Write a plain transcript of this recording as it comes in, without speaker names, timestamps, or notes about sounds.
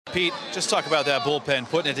Pete, just talk about that bullpen,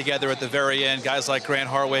 putting it together at the very end. Guys like Grant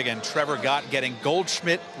Hartwig and Trevor Gott getting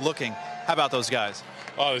Goldschmidt looking. How about those guys?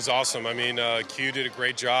 Oh, it was awesome. I mean, Q did a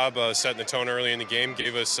great job setting the tone early in the game,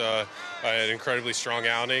 gave us an incredibly strong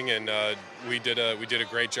outing, and we did a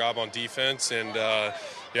great job on defense, and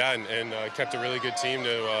kept a really good team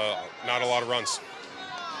to not a lot of runs.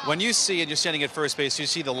 When you see it, you're standing at first base, you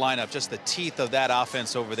see the lineup, just the teeth of that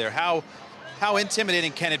offense over there. How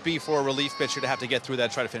intimidating can it be for a relief pitcher to have to get through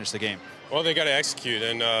that, try to finish the game? Well, they got to execute,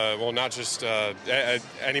 and not just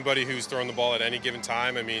anybody who's throwing the ball at any given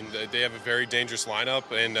time. I mean, they have a very dangerous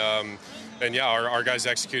lineup, and our guys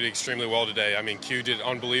executed extremely well today. I mean, Q did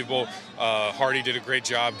unbelievable. Hardy did a great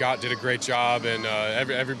job. Gott did a great job, and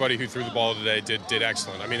everybody who threw the ball today did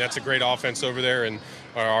excellent. I mean, that's a great offense over there, and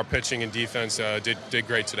our pitching and defense did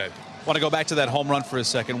great today. I want to go back to that home run for a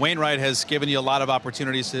second. Wainwright has given you a lot of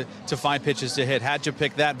opportunities to find pitches to hit. How'd you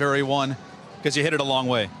pick that very one? Because you hit it a long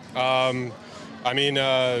way.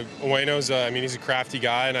 Ueno's, he's a crafty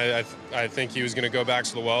guy, and I think he was going to go back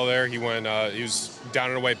to the well there. He went, he was down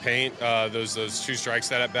and away paint, those two strikes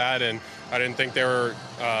that at bat, and I didn't think they were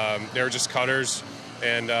just cutters.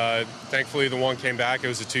 And thankfully the one came back. It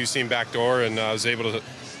was a two-seam backdoor, and I was able to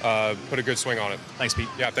put a good swing on it. Thanks, Pete.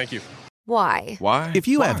 Yeah, thank you. Why? If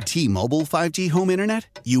you have T-Mobile 5G home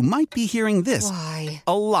internet, you might be hearing this Why?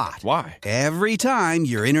 a lot. Why? Every time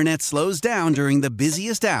your internet slows down during the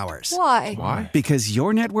busiest hours. Why? Because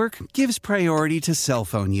your network gives priority to cell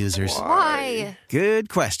phone users. Why? Good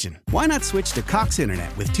question. Why not switch to Cox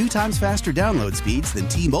Internet with 2 times faster download speeds than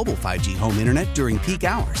T-Mobile 5G home internet during peak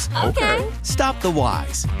hours? Okay. Stop the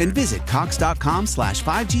whys and visit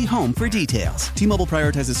cox.com/5G home for details. T-Mobile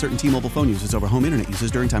prioritizes certain T-Mobile phone users over home internet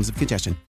users during times of congestion.